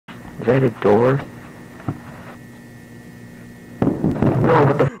Is that a door? No,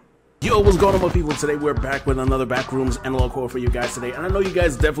 what the... Yo, what's going on, my people? Today we're back with another Backrooms analog core for you guys today, and I know you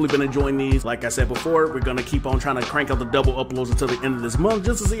guys definitely been enjoying these. Like I said before, we're gonna keep on trying to crank out the double uploads until the end of this month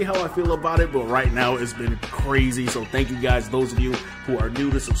just to see how I feel about it, but right now it's been crazy, so thank you guys, those of you who are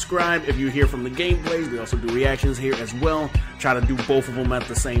new, to subscribe. If you hear from the gameplays, we also do reactions here as well. Try to do both of them at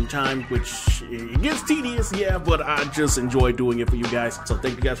the same time, which it gets tedious, yeah, but I just enjoy doing it for you guys. So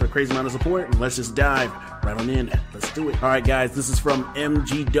thank you guys for a crazy amount of support, and let's just dive right on in. Let's do it. All right, guys, this is from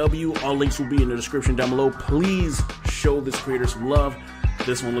MGW. All links will be in the description down below. Please show this creator some love.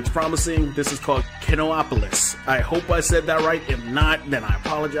 This one looks promising. This is called Kenopolis. I hope I said that right. If not, then I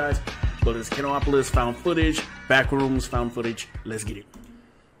apologize. But it's Kenopolis found footage, Backrooms found footage. Let's get it.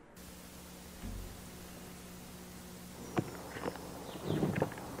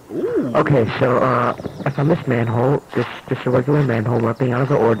 Ooh. Okay, so, I found this manhole, just a regular manhole, nothing out of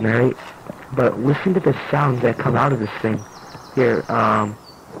the ordinary, but listen to the sounds that come out of this thing. Here,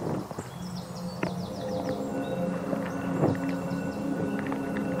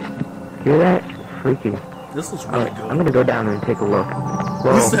 hear that? Freaky. This looks really good. I'm gonna go down there and take a look.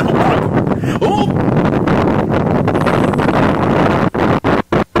 Whoa. Oh!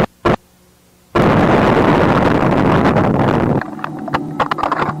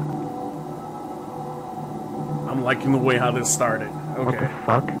 I'm liking the way how this started. Okay.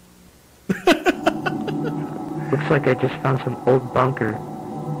 What the fuck? Looks like I just found some old bunker.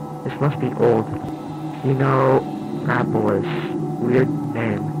 This must be old. You know, Kenopolis. Weird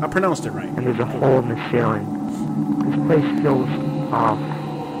name. I pronounced it right. And there's a hole in the ceiling. This place feels off.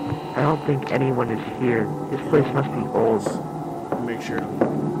 I don't think anyone is here. This place must be old. Make sure.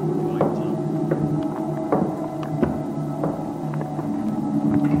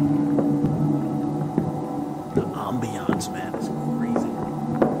 The ambiance, man, is crazy.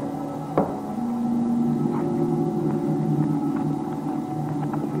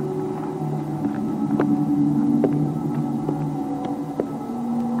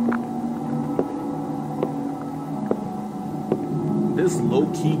 This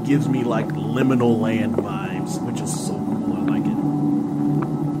low-key gives me like liminal land vibes, which is so cool. I like it.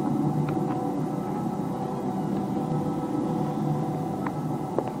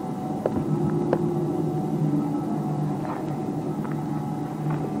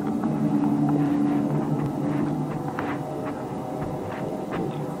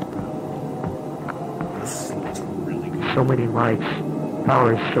 This looks really good. So many lights.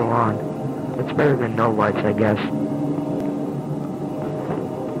 Power is still on. It's better than no lights, I guess.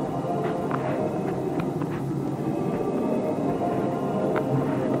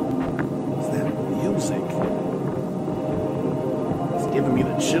 It's giving me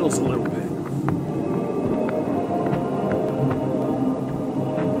the chills a little bit.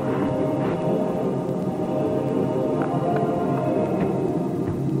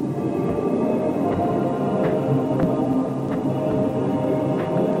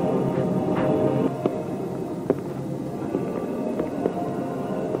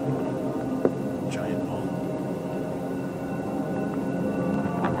 Giant ball.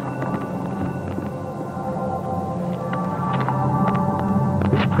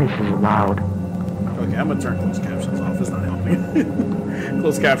 This is loud. Okay, I'm gonna turn closed captions off. It's not helping.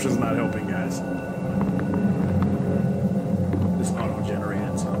 Closed captions not helping, guys. It's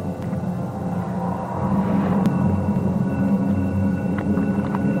auto-generated, so.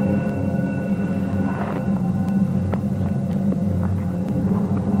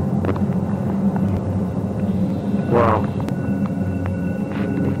 Wow.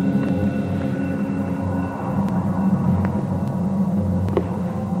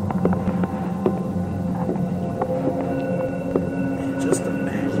 Just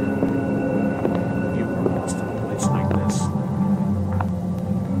imagine you were lost in a place like this.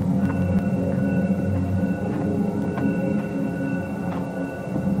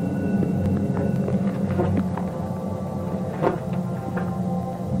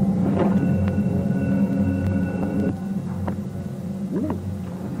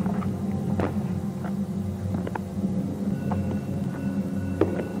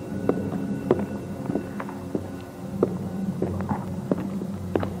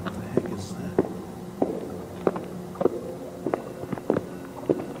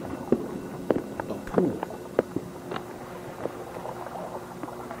 Ooh.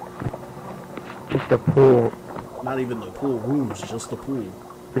 Just a pool. Not even the pool rooms, just the pool.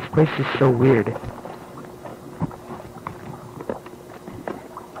 This place is so weird.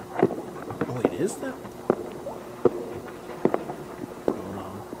 Oh wait, is that? Oh no.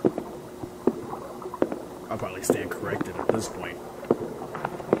 I'll probably stand corrected at this point.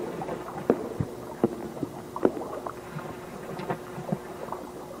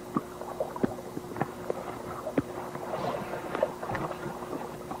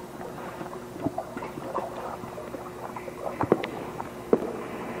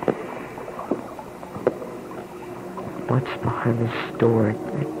 What's behind this door?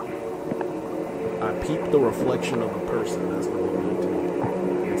 I peeped the reflection of a person. That's what we need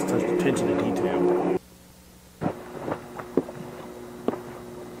to. It's touch attention to detail.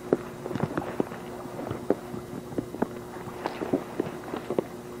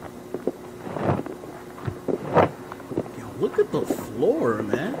 Yo, look at the floor,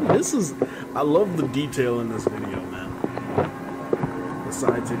 man. This is. I love the detail in this video, man.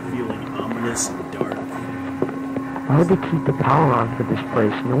 Besides it feeling ominous and dark. Why would they keep the power on for this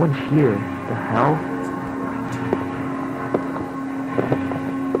place? No one's here. The hell?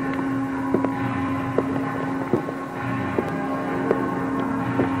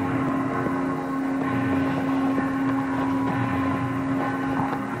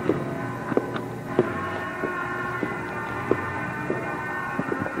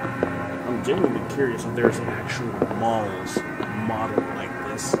 I'm genuinely curious if there's actual malls modeled like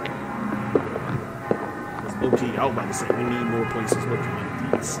this. Okay, I was about to say, we need more places looking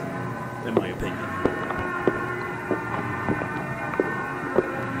like these, in my opinion.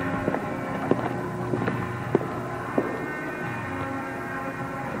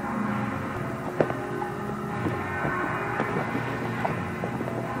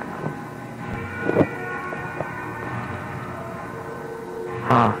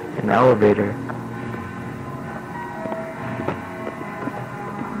 An elevator.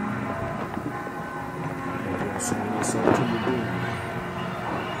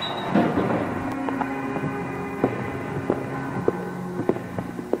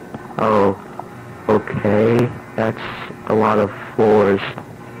 Oh, okay. That's a lot of floors.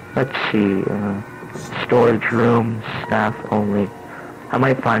 Let's see. Storage room, staff only. I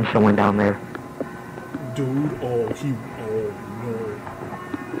might find someone down there. Dude, oh no.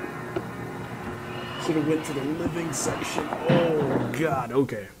 Should have went to the living section. Oh god,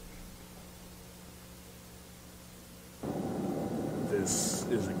 okay. This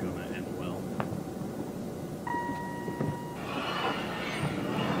isn't gonna end well.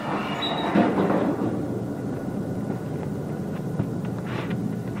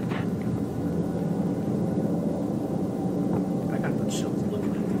 I got the chills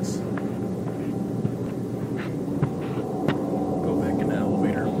looking at this. Go back in the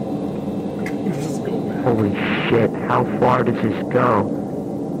elevator. Just go back. Holy shit, how far does this go?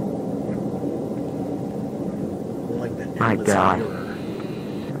 Like the My endless god. mirror.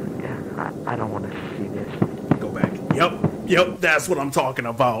 I don't want to see this. Go back. Yep, that's what I'm talking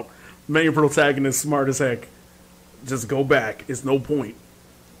about. Main protagonist smart as heck. Just go back. It's no point.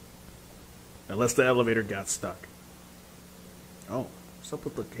 Unless the elevator got stuck. Oh, what's up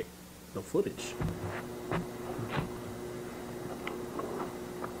with the footage?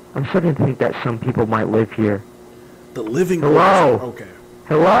 I'm starting to think that some people might live here. The living Hello? quarters. Okay.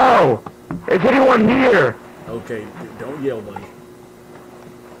 Hello? Is anyone here? Okay, don't yell, buddy.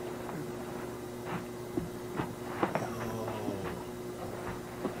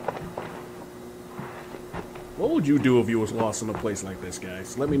 What would you do if you was lost in a place like this,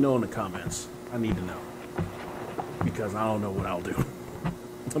 guys? Let me know in the comments. I need to know. Because I don't know what I'll do.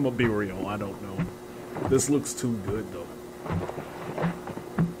 I'm gonna be real, I don't know. This looks too good, though.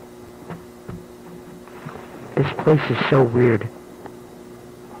 This place is so weird.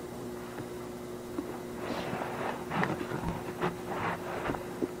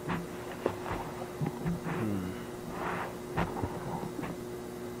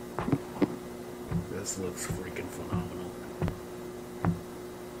 This looks freaking phenomenal.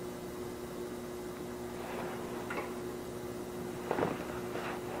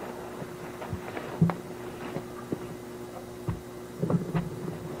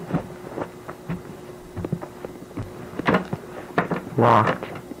 Locked.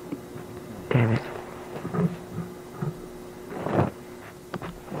 Damn it.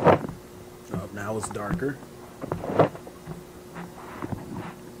 Oh, now it's darker.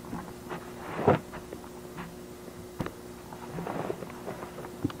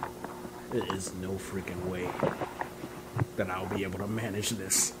 There is no freaking way that I'll be able to manage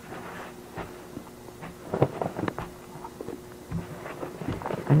this.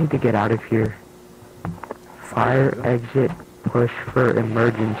 I need to get out of here. Fire exit, push for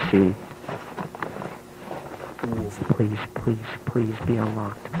emergency. Ooh, Please, please, please be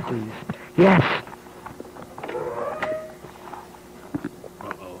unlocked, please. Yes!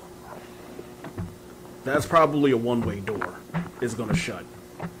 uh-oh. That's probably a one-way door. It's gonna shut.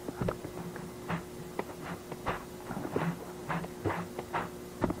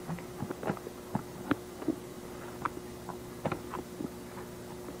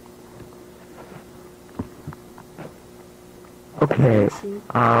 Okay, it's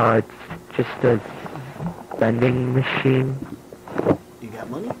just a vending machine. You got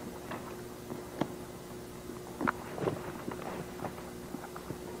money?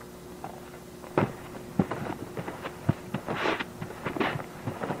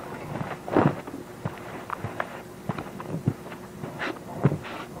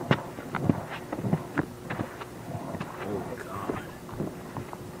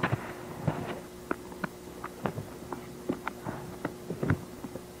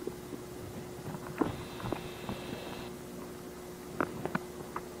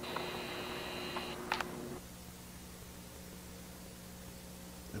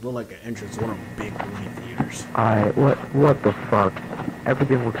 It looked like an entrance to one of the big movie theaters. Alright, what the fuck?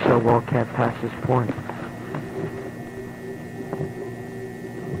 Everything looks so well kept past this point.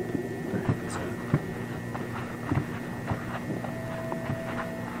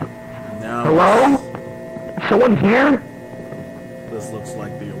 Now, hello? Someone here? This looks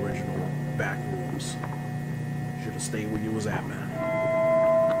like the original Backrooms. Should have stayed where you was at, man.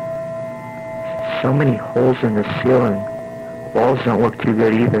 So many holes in the ceiling. Walls don't look too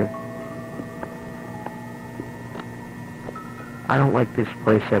good either. I don't like this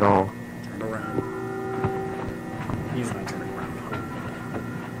place at all. Turn around. He's not turning around.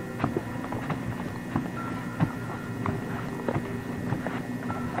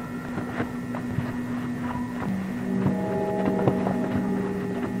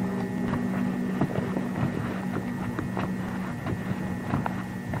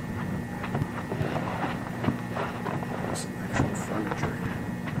 Some actual furniture here.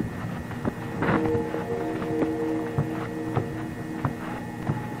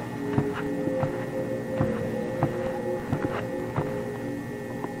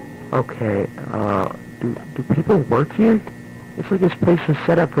 Okay, do people work here? It's like this place was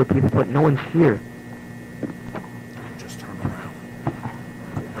set up for people, but no one's here. Just turn around.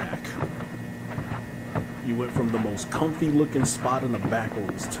 Go back. You went from the most comfy looking spot in the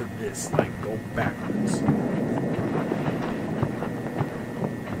Backrooms to this. Like, go backwards.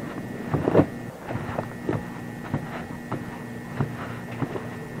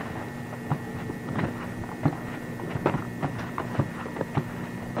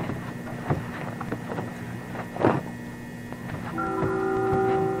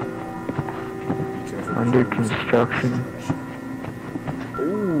 Under construction.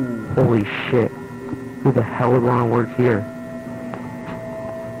 Ooh. Holy shit. Who the hell would want to work here?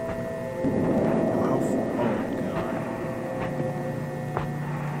 Oh,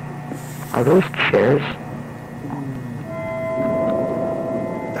 God. Are those chairs?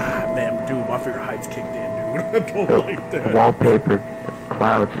 Ah, man, dude, my favorite heights kicked in, dude. I don't like that. Wallpaper,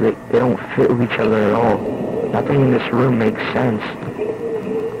 clouds, they don't fit with each other at all. Nothing in this room makes sense.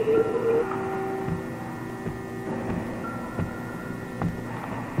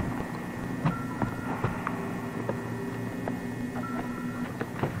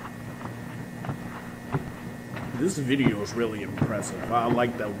 This video is really impressive. I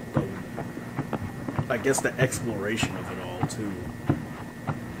like the I guess the exploration of it all too.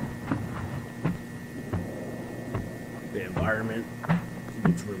 The environment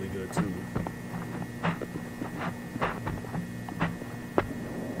looks really good too.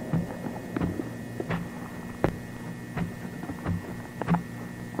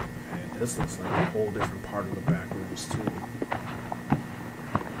 And this looks like a whole different part of the Backrooms too.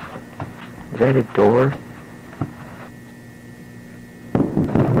 Is that a door?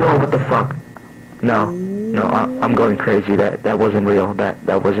 No, what the fuck? No, I'm going crazy. That wasn't real.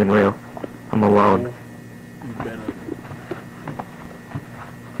 That wasn't real. I'm alone. You better.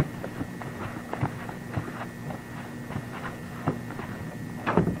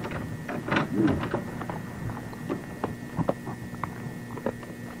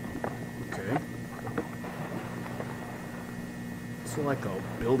 Okay. It's like a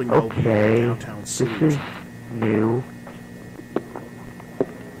building Okay, downtown this city. is new.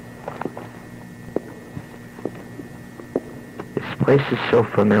 This place is so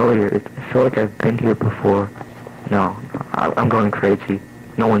familiar. I feel like I've been here before. No, I'm going crazy.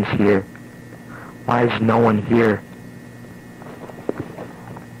 No one's here. Why is no one here?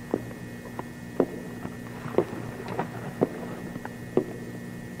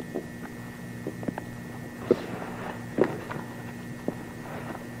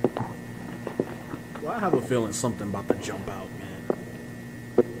 Well, I have a feeling something about to jump out, man.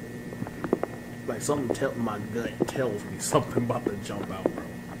 Like something my gut tells me something about to jump out, bro.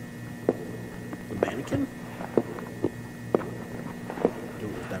 The mannequin? Dude,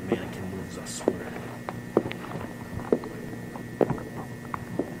 if that mannequin moves, I swear.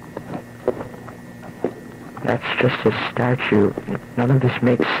 That That's just a statue. None of this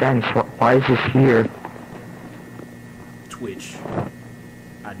makes sense. Why is this here? Twitch.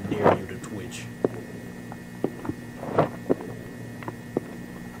 I dare you to twitch.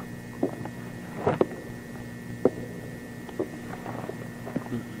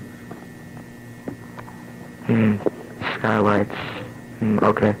 Skylights.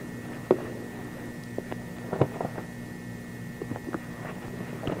 Okay.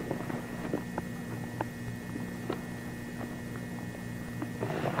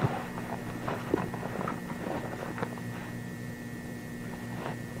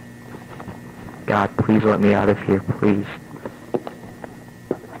 God, please let me out of here, please.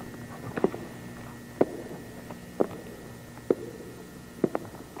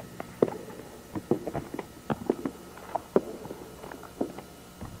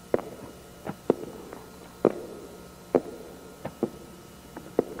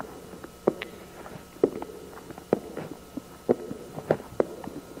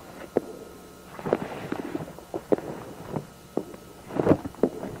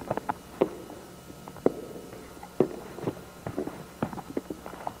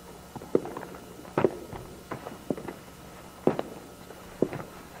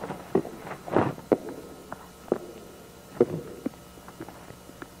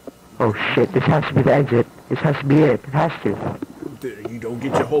 Oh shit, this has to be the exit. This has to be it. It has to. You don't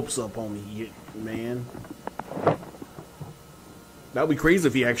get your hopes up on me, man. That would be crazy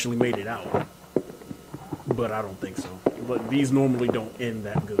if he actually made it out. But I don't think so. But these normally don't end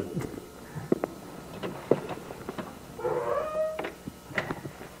that good.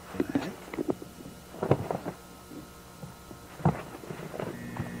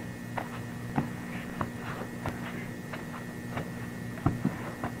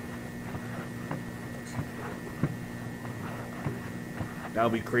 That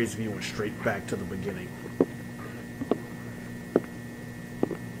would be crazy if he went straight back to the beginning.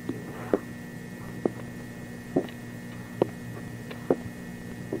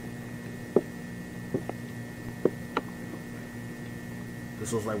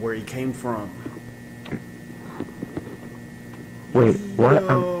 This was like where he came from. Wait, what?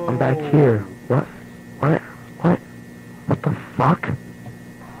 I'm back here. What? What the fuck?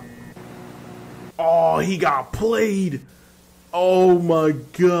 Oh, he got played. Oh my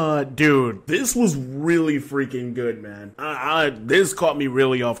god, dude, this was really freaking good, man. This caught me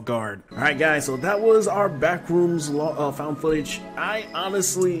really off guard. Alright guys, so that was our Backrooms found footage. I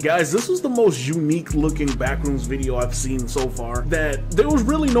honestly, guys, this was the most unique looking Backrooms video I've seen so far. That there was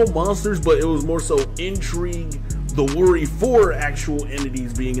really no monsters, but it was more so intrigue, the worry for actual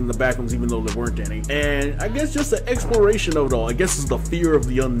entities being in the Backrooms even though there weren't any. And I guess just the exploration of it all. I guess it's the fear of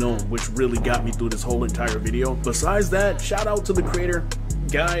the unknown which really got me through this whole entire video. Besides that, shout out to the creator.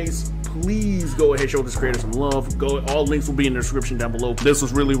 Guys, please go ahead, show this creator some love. All links will be in the description down below. This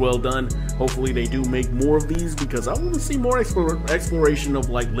was really well done. Hopefully they do make more of these because I want to see more exploration of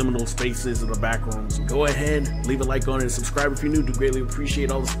like liminal spaces in the Backrooms. Go ahead, leave a like on it and subscribe if you're new. Do greatly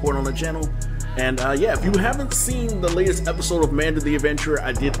appreciate all the support on the channel. And yeah, if you haven't seen the latest episode of Manda the Adventurer,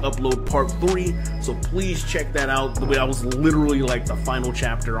 I did upload part 3, so please check that out. That was literally like the final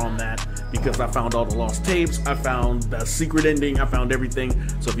chapter on that because I found all the lost tapes, I found the secret ending, I found everything.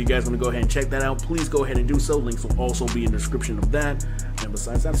 So if you guys want to go ahead and check that out, please go ahead and do so. Links will also be in the description of that. And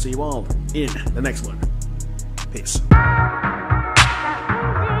besides that, see you all in the next one. Peace.